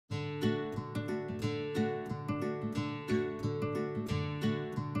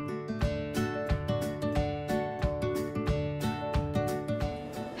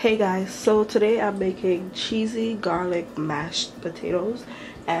Hey guys, so today I'm making cheesy garlic mashed potatoes,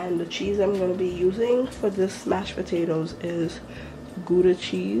 and the cheese I'm going to be using for this mashed potatoes is Gouda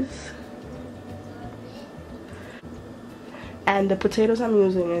cheese. And the potatoes I'm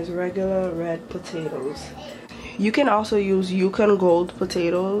using is regular red potatoes. You can also use Yukon gold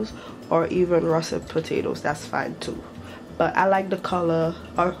potatoes or even russet potatoes, that's fine too. But I like the color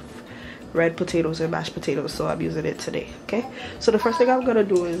of red potatoes and mashed potatoes, so I'm using it today. Okay, so the first thing I'm gonna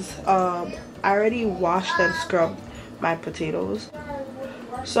do is I already washed and scrubbed my potatoes,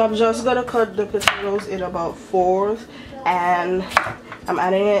 so I'm just gonna cut the potatoes in about fours, and I'm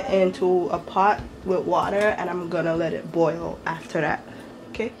adding it into a pot with water, and I'm gonna let it boil after that.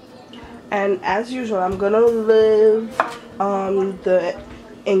 Okay, and as usual I'm gonna leave the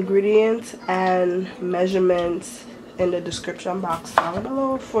ingredients and measurements in the description box down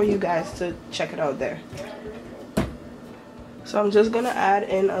below for you guys to check it out there. So I'm just gonna add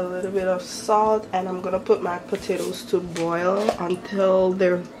in a little bit of salt, and I'm gonna put my potatoes to boil until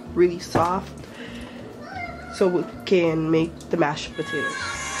they're really soft so we can make the mashed potatoes.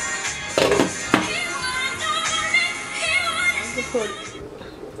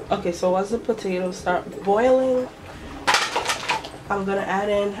 Okay, so once the potatoes start boiling, I'm gonna add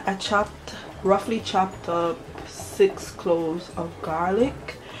in a roughly chopped up 6 cloves of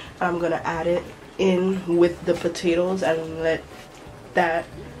garlic. I'm gonna add it in with the potatoes and let that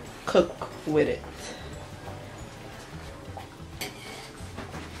cook with it.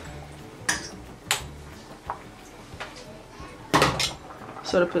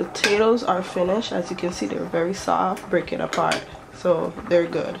 So the potatoes are finished. As you can see, they're very soft, breaking apart, so they're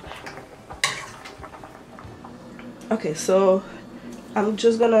good. Okay, so I'm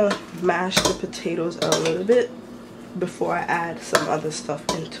just gonna mash the potatoes a little bit before I add some other stuff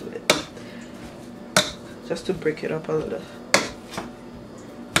into it, just to break it up a little.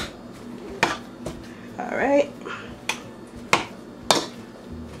 Alright,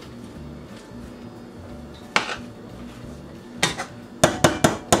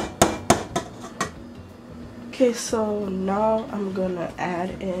 okay, so now I'm gonna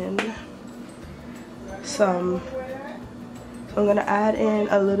add in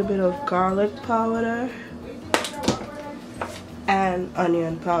a little bit of garlic powder and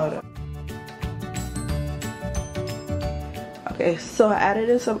onion powder. Okay, so I added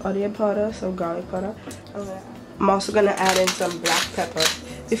in some onion powder, some garlic powder. I'm also gonna add in some black pepper.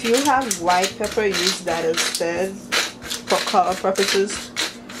 If you have white pepper, use that instead for color purposes,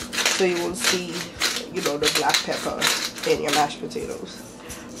 so you will see, you know, the black pepper in your mashed potatoes.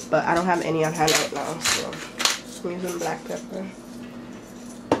 But I don't have any on hand right now, so I'm using black pepper.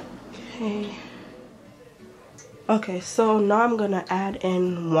 Okay, so now I'm gonna add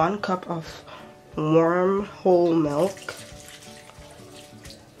in 1 cup of warm whole milk,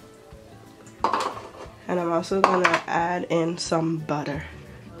 and I'm also gonna add in some butter.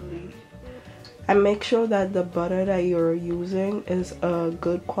 And make sure that the butter that you're using is a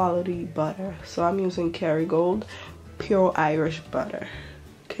good quality butter. So I'm using Kerrygold pure Irish butter.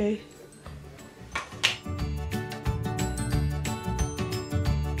 Okay,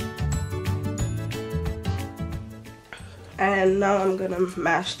 and now I'm gonna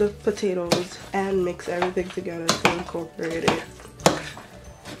mash the potatoes and mix everything together to incorporate it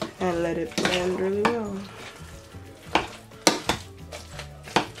and let it blend really well.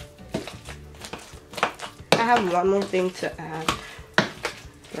 I have one more thing to add,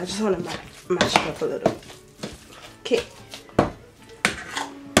 but I just want to mash it up a little. Okay,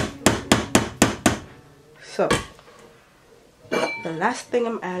 so the last thing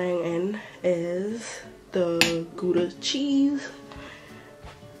I'm adding in is the Gouda cheese.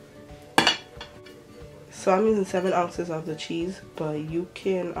 So I'm using 7 ounces of the cheese, but you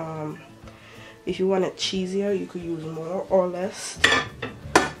can, if you want it cheesier, you could use more or less.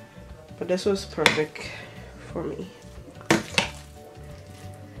 But this was perfect for me.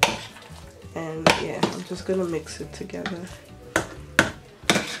 And yeah, I'm just gonna mix it together.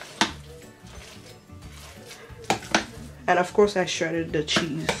 And of course I shredded the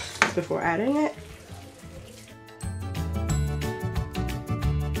cheese before adding it.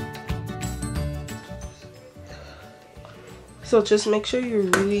 So just make sure you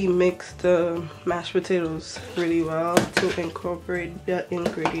really mix the mashed potatoes really well to incorporate the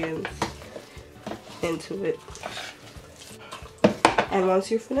ingredients into it. And once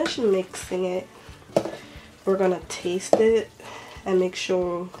you're finished mixing it, we're gonna taste it and make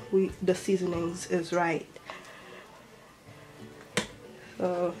sure the seasonings is right.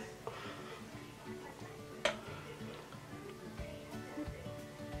 So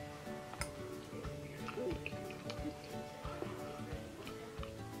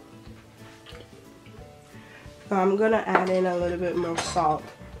So I'm gonna add in a little bit more salt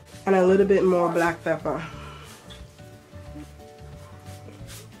and a little bit more black pepper.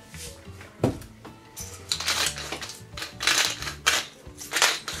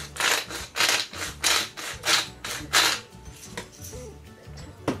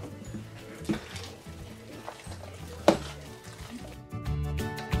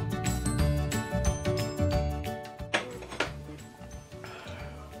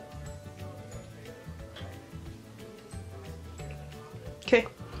 Okay,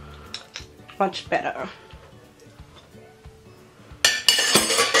 much better.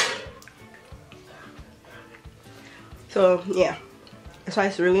 So yeah, that's why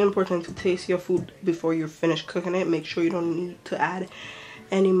it's really important to taste your food before you finish cooking it. Make sure you don't need to add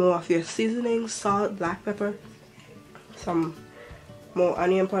any more of your seasoning, salt, black pepper, some more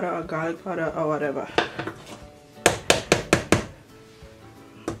onion powder or garlic powder or whatever.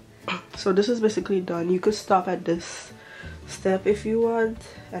 So this is basically done. You could stop at this step if you want,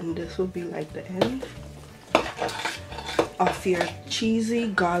 and this will be like the end of your cheesy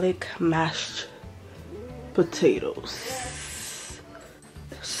garlic mashed potatoes.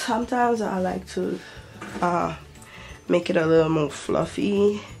 Sometimes I like to make it a little more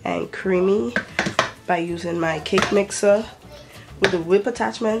fluffy and creamy by using my cake mixer with a whip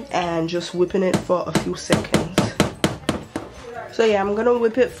attachment and just whipping it for a few seconds. So yeah, I'm gonna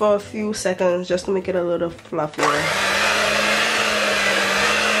whip it for a few seconds just to make it a little fluffier.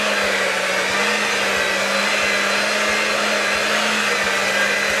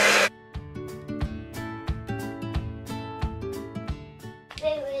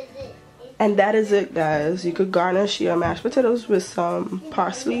 And that is it, guys. You could garnish your mashed potatoes with some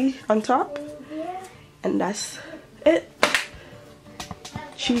parsley on top. And that's it.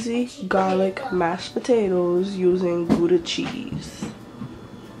 Cheesy garlic mashed potatoes using Gouda cheese.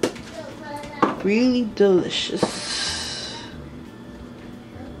 Really delicious.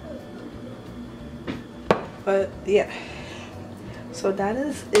 But yeah. So that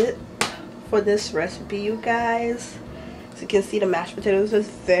is it for this recipe, you guys. You can see the mashed potatoes is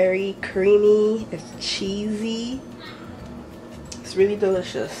very creamy, it's cheesy, it's really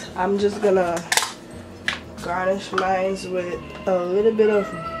delicious. I'm just gonna garnish mine with a little bit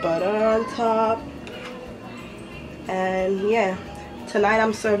of butter on top, and yeah, tonight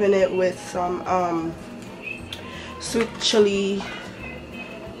I'm serving it with some sweet chili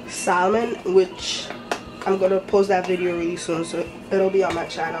salmon, which I'm gonna post that video really soon, so it'll be on my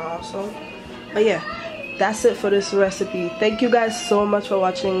channel also. But yeah, that's it for this recipe. Thank you guys so much for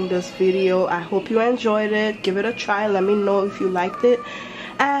watching this video. I hope you enjoyed it. Give it a try. Let me know if you liked it,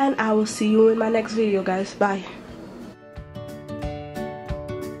 and I will see you in my next video, guys. Bye.